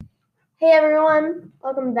Hey everyone,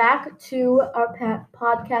 welcome back to our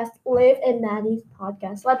podcast, Liv and Maddie's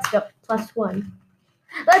podcast. Let's go, +1.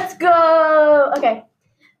 Let's go! Okay,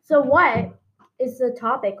 so what is the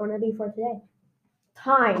topic going to be for today?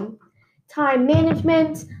 Time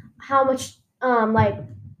management, how much, pretty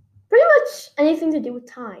much anything to do with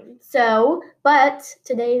time. But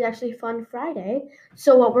today is actually Fun Friday,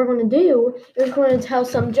 so what we're going to do is we're going to tell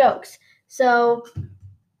some jokes. So...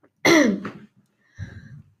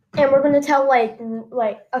 And we're gonna tell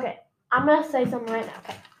okay, I'm gonna say something right now.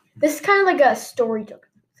 Okay, this is kind of like a story joke.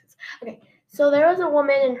 Okay, so there was a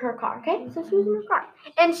woman in her car. Okay, so she was in her car,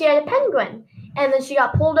 and she had a penguin, and then she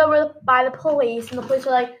got pulled over by the police, and the police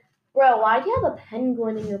were like, "Bro, why do you have a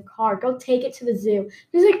penguin in your car? Go take it to the zoo."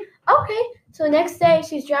 She's like, "Okay." So the next day,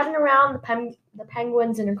 she's driving around the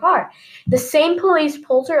penguins in her car. The same police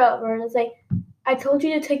pulls her over and is like, "I told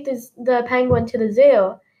you to take the penguin to the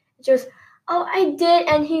zoo." And she goes, "Oh, I did,"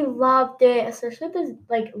 and he loved it, especially this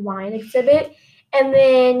lion exhibit. And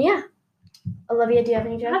then Olivia, do you have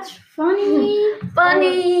any jokes? That's funny.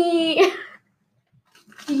 Funny.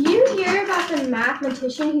 Did you hear about the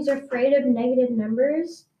mathematician who's afraid of negative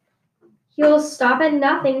numbers? He'll stop at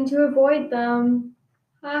nothing to avoid them.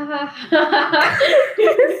 Ha ha ha.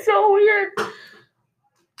 It's so weird.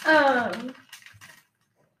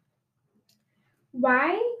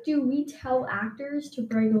 Why do we tell actors to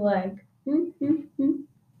break a leg?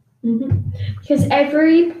 Because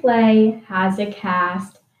every play has a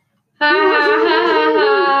cast. Ha ha ha ha.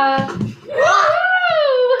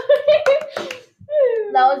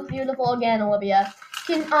 That was beautiful again, Olivia.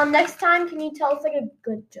 Next time, can you tell us a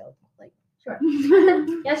good joke? Sure.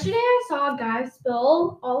 Yesterday I saw a guy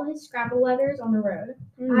spill all his Scrabble letters on the road.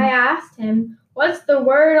 I asked him, "What's the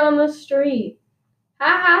word on the street?"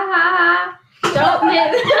 Ha ha ha ha. Don't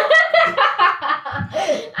miss.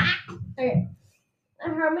 Okay.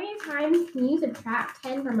 How many times can you subtract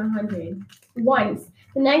 10 from 100? Once.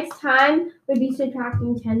 The next time would be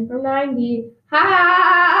subtracting 10 from 90. Ha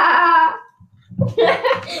ha ha.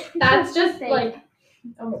 That's just like,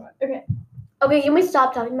 oh my god. Okay. Okay, can we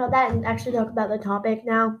stop talking about that and actually talk about the topic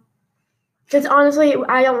now? Because honestly,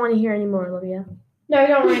 I don't want to hear any more, Olivia. No,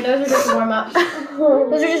 don't worry. Those are just warm-ups.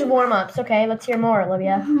 Those are just warm-ups, okay? Let's hear more,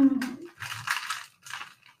 Olivia.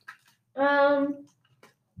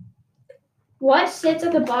 What sits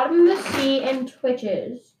at the bottom of the sea and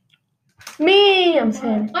twitches? Me! I'm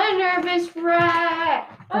saying. A nervous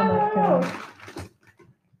wreck. Oh my god.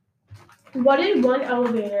 What did one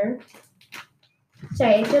elevator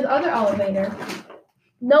say to the other elevator?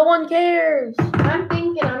 No one cares. I'm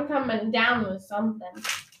thinking I'm coming down with something.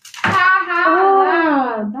 Ha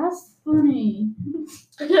ha. That's funny.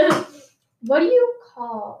 What do you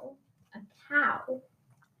call a cow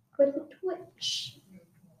with a twitch?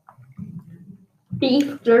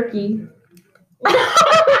 Beef jerky.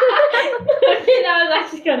 Okay, that was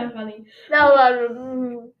actually kind of funny. That was.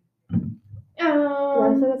 Do you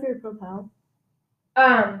want to set up your profile?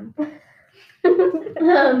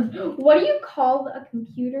 What do you call a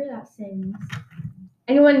computer that sings?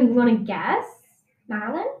 Anyone want to guess?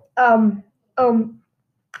 Madeline? Adele!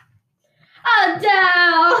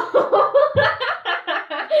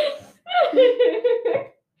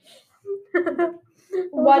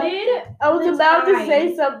 What did I was the about to tie-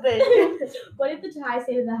 say something. What did the tie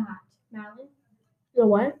say to the hat, Madeline? The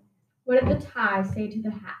what? What did the tie say to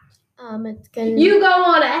the hat? It's gonna. You go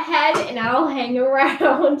on ahead and I'll hang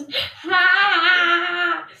around.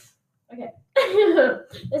 Ha! Okay.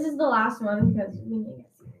 This is the last one because we need to get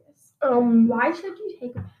serious. Why should you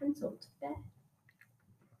take a pencil to bed?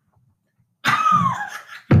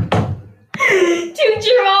 To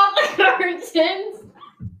draw the curtains.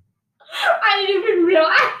 I didn't even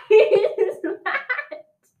realize that.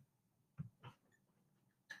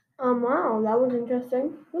 Wow, that was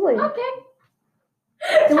interesting. Really? Okay.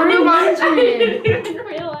 Time I management. didn't even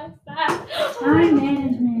realize that. Time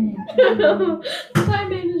management. Time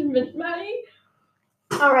management, Maddie.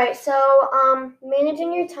 All right. So,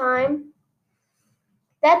 managing your time.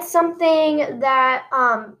 That's something that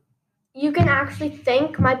you can actually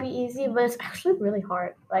think might be easy, but it's actually really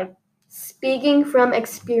hard. Like speaking from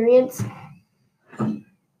experience.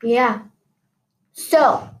 Yeah.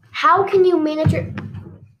 So, how can you manage your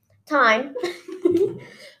time?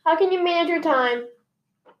 How can you manage your time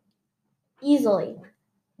easily?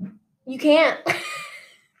 You can't.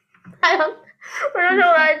 I don't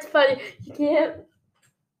know why it's funny. You can't.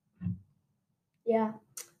 Yeah.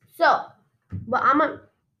 So, but I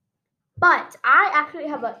actually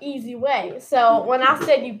have an easy way. So when I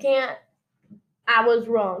said you can't, I was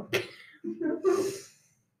wrong.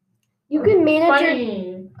 You can manage your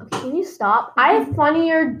Can you stop? I have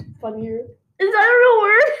funnier. Is that a real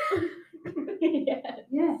word? Yes.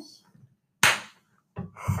 Yes.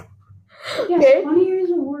 Okay. Yes, funnier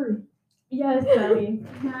is a word. Yes, Daddy.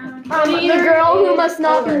 Nah. The Funnier girl who is must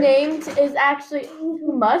not a be word. named is actually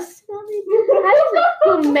who must not be named. How do you say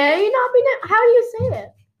who may not be named? How do you say it?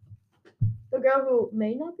 The girl who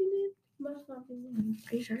may not be named. Must not be named.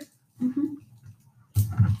 Are you sure? Mm-hmm.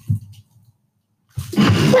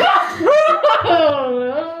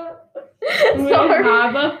 We Sorry.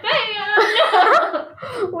 have a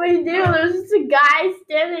fan. We do. There's just a guy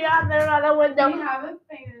standing out there on the We window. have a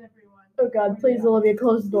fan, everyone. Oh God! Please, Olivia,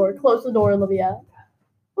 close the door. Close the door, Olivia.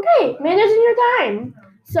 Okay, managing your time.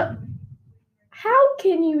 So, how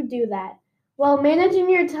can you do that? Well, managing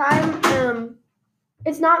your time,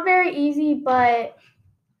 it's not very easy, but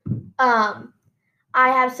I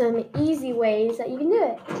have some easy ways that you can do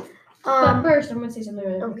it. But first, I'm gonna say something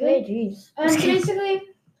really quickly. Okay, jeez. Basically,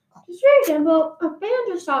 just for example, a fan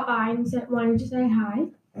just stopped by and wanted to say hi.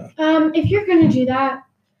 If you're gonna do that,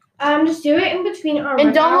 just do it in between our And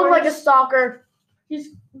work don't look like a hours. stalker.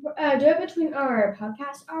 Just do it between our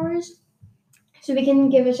podcast hours, so we can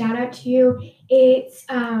give a shout out to you. It's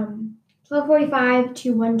 12:45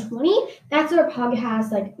 to 1:20. That's our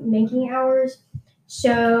podcast like making hours.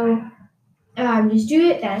 So just do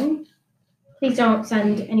it then. Please don't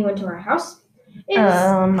send anyone to our house.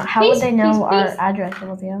 How would they know our address,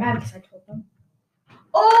 Olivia? Because I told them.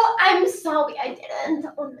 Oh, I'm sorry, I didn't.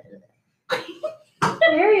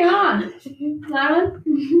 Carry on. Loud.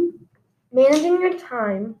 Managing your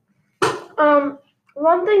time.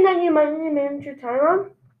 One thing that you might need to manage your time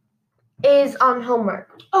on is on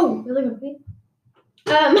homework. Oh, really quickly.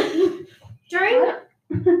 During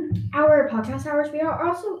our podcast hours, we are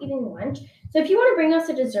also eating lunch. So if you want to bring us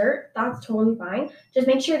a dessert, that's totally fine. Just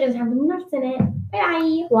make sure it doesn't have nuts in it.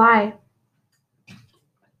 Bye. Why?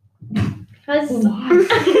 Because I'm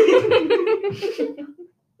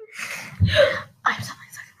so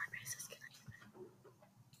excited. My face is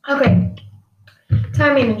okay.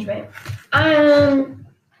 Time management.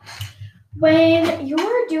 When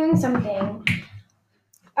you're doing something,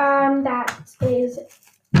 that is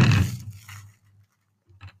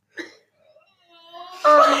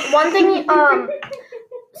one thing.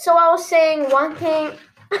 So I was saying one thing.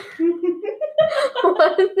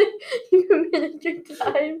 One thing you manage your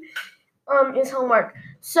time. Is homework.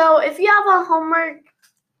 So if you have a homework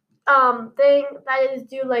thing that is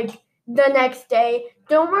due like the next day,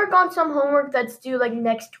 don't work on some homework that's due like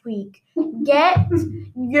next week. Get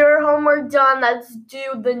your homework done that's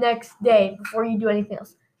due the next day before you do anything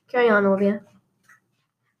else. Carry on, Olivia.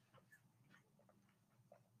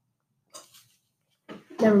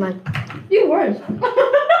 Never mind. few words.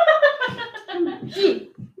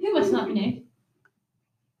 Gee, you must not be named.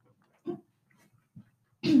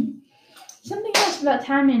 Something else about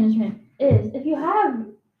time management is if you have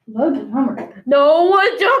loads of homework No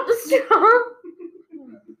one jumped the straw.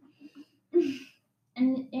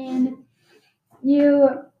 and you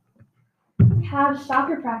have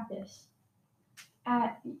soccer practice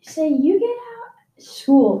at, say you get out of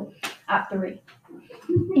school at 3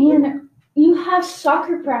 and you have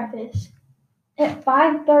soccer practice at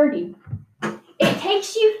 5:30. It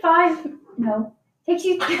takes you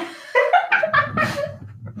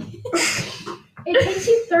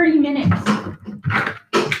 30 minutes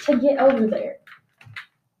to get over there.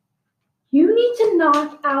 You need to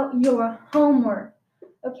knock out your homework.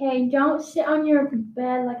 Okay, don't sit on your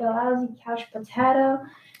bed like a lousy couch potato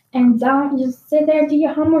and don't just sit there and do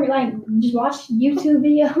your homework like just watch YouTube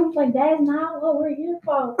videos. Like that is not what we're here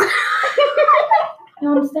for. You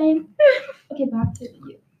know what I'm saying? Okay, back to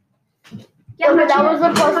you. Okay, that was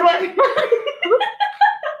a plus one.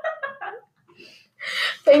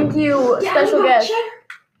 Thank you, special guest.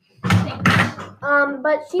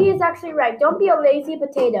 But she is actually right. Don't be a lazy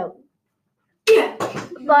potato. Yeah.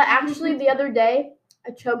 But actually, the other day,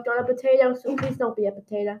 I choked on a potato, so please don't be a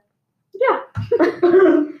potato. Yeah.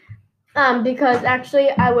 Because actually,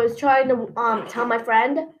 I was trying to tell my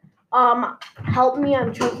friend, help me,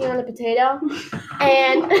 I'm choking on a potato,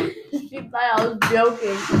 and she thought I was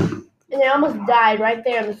joking, and I almost died right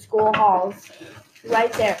there in the school halls,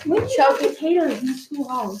 right there. When you have potatoes in the school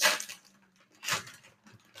halls,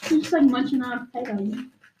 you're just like munching on a potato.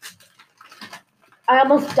 I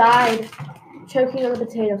almost died choking on a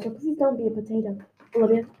potato, so please don't be a potato,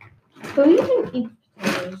 Olivia. Who even eats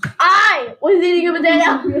potatoes? I was eating a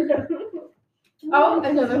potato. Oh,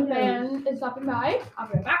 another fan is stopping by. I'll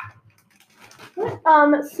be right back.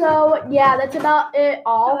 So yeah, that's about it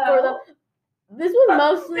all for the. This was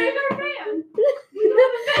mostly. Another fan.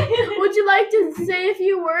 Would you like to say a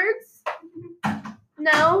few words?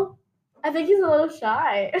 No, I think he's a little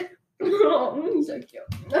shy. Oh, he's so cute.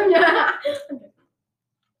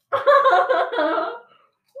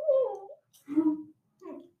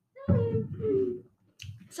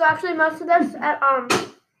 So actually, most of this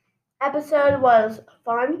episode was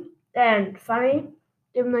fun and funny,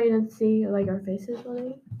 even though you didn't see like our faces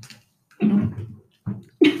really.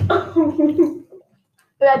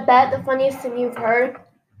 But I bet the funniest thing you've heard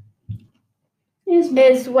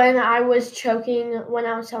is when I was choking, when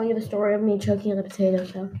I was telling you the story of me choking on a potato.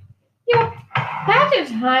 So Back to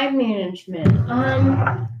time management.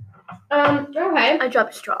 Okay. I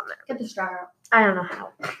dropped a straw in there. Get the straw out. I don't know how.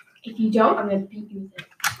 If you don't, I'm gonna beat you with it.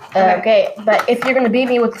 Okay, but if you're gonna beat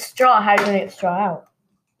me with the straw, how are you gonna get the straw out?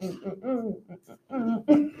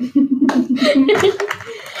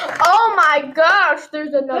 Oh my gosh! By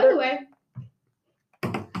the way,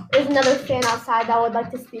 There's another fan outside that would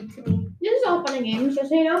like to speak to me. this is all fun and games, just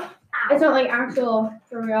so you know. It's not like actual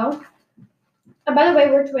for real. And by the way,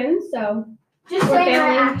 we're twins, so Just We're saying,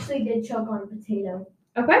 family. I actually did choke on a potato.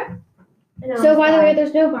 okay. And I So was by the way, fine.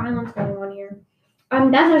 there's no violence going on here.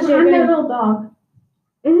 That's actually a I'm good. their little dog.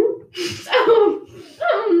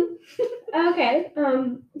 Okay.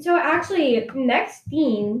 So actually, next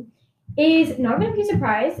theme is not going to be a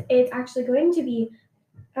surprise. It's actually going to be,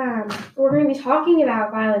 we're going to be talking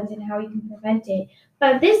about violence and how you can prevent it.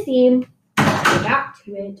 But this theme, back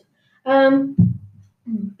to it. And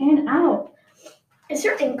out. Is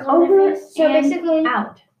your ink on Over my face? So and basically,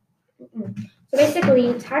 out.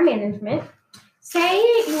 time management. Say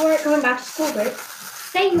you're going back to school break.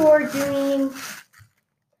 Say you're doing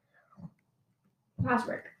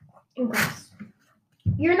classwork in class.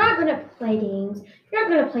 You're not going to play games. You're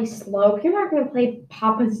not going to play Slope. You're not going to play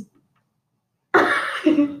Papa's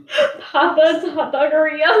hot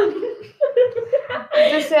doggeria.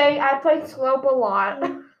 Just saying, I played Slope a lot.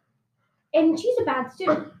 And she's a bad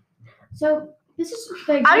student. So this is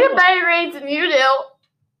the I example. get better grades than you do.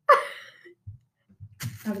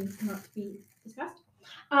 That is not to be discussed.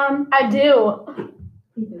 I do.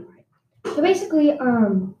 You've been right. So basically,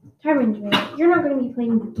 time management. You're not going to be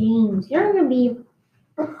playing games. You're not going to be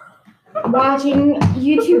watching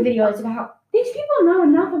YouTube videos about. These people know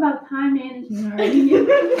enough about time management already.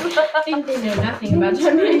 I think they know nothing about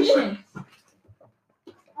time management.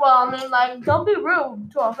 Well, I mean, like, don't be rude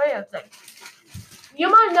to our fans. Like, you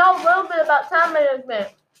might know a little bit about time management,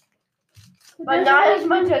 but not as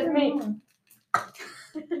much as me.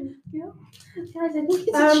 Guys, I think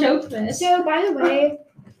it's Um, a choke this. So by the way,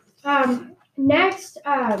 next,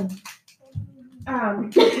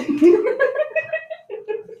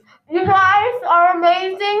 You guys are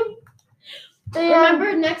amazing.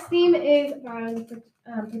 remember, next theme is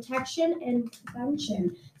protection and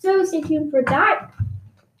prevention. So stay tuned for that.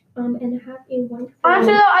 And have a wonderful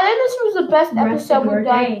Honestly, though, I think this was the best rest of episode your we've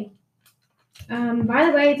done. day. By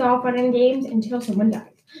the way, it's all fun and games until someone dies.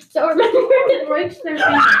 So remember to Breaks their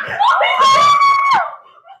finger.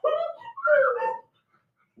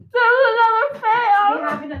 There was another We fan.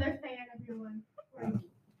 have another fan, everyone.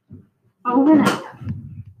 Over now.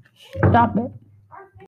 Stop it.